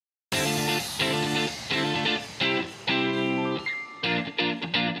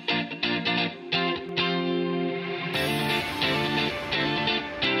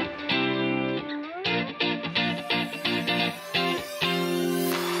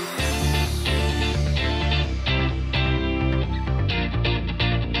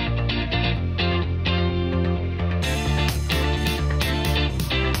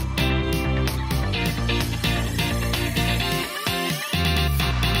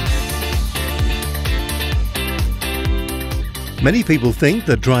Many people think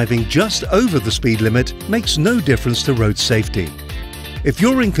that driving just over the speed limit makes no difference to road safety. If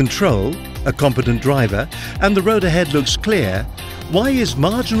you're in control, a competent driver, and the road ahead looks clear, why is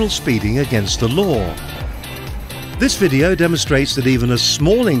marginal speeding against the law? This video demonstrates that even a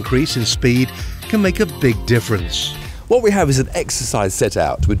small increase in speed can make a big difference. What we have is an exercise set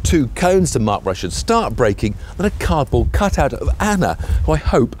out with 2 cones to mark where I should start braking and a cardboard cutout of Anna, who I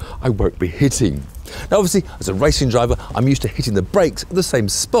hope I won't be hitting. Now obviously, as a racing driver, I'm used to hitting the brakes at the same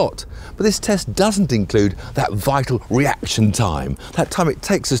spot, but this test doesn't include that vital reaction time, that time it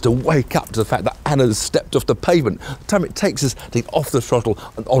takes us to wake up to the fact that Anna's stepped off the pavement, the time it takes us to get off the throttle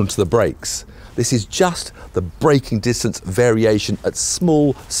and onto the brakes. This is just the braking distance variation at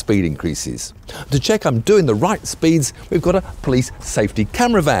small speed increases. To check I'm doing the right speeds, we've got a police safety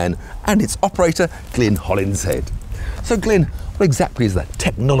camera van and its operator, Glyn Hollinshead. So Glyn, what exactly is that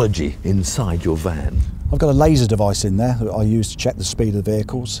technology inside your van? I've got a laser device in there that I use to check the speed of the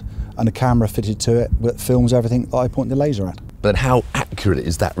vehicles, and a camera fitted to it that films everything that I point the laser at. But how accurate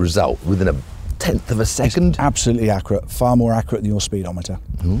is that result within a tenth of a second? It's absolutely accurate, far more accurate than your speedometer.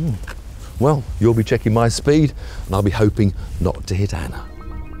 Ooh. Well, you'll be checking my speed and I'll be hoping not to hit Anna.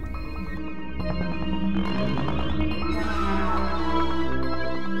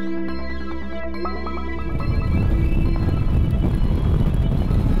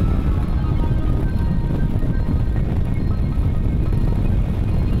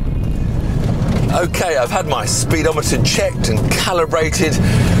 Okay, I've had my speedometer checked and calibrated.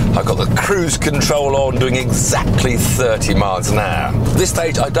 I've got the cruise control on, doing exactly 30 miles an hour. At this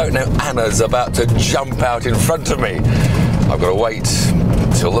stage, I don't know Anna's about to jump out in front of me. I've got to wait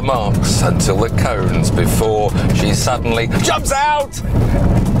until the marks, until the cones, before she suddenly jumps out!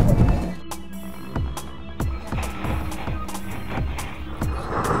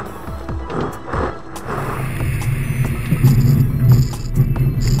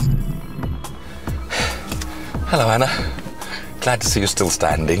 Hello Anna, glad to see you still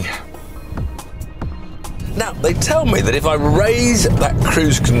standing. Now, they tell me that if I raise that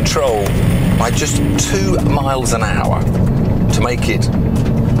cruise control by just 2 miles an hour to make it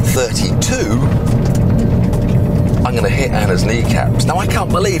 32, I'm going to hit Anna's kneecaps. Now, I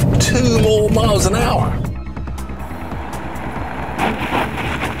can't believe 2 more miles an hour.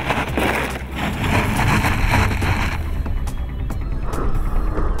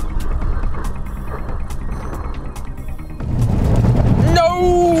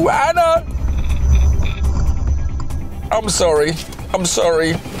 Anna! I'm sorry. I'm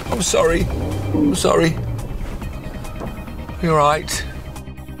sorry. I'm sorry. I'm sorry. You're right.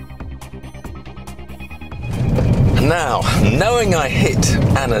 Now, knowing I hit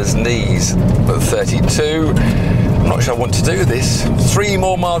Anna's knees at 32, I'm not sure I want to do this. 3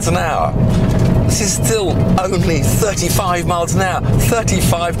 more miles an hour. This is still only 35 miles an hour.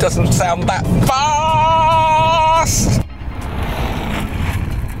 35 doesn't sound that fast!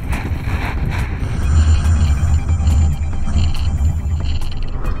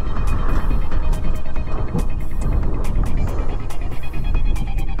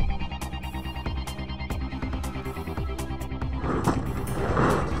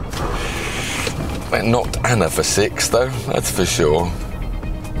 That knocked Anna for 6 though, that's for sure.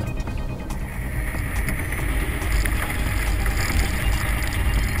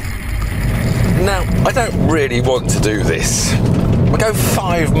 Now, I don't really want to do this. I'll go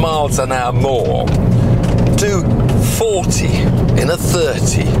 5 miles an hour more. Do 40 in a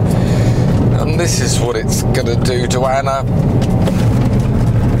 30. And this is what it's gonna do to Anna.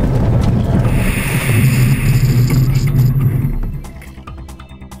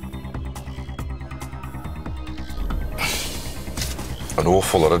 An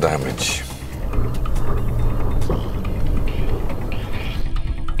awful lot of damage.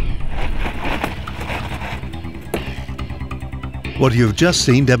 What you have just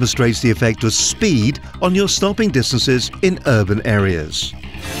seen demonstrates the effect of speed on your stopping distances in urban areas.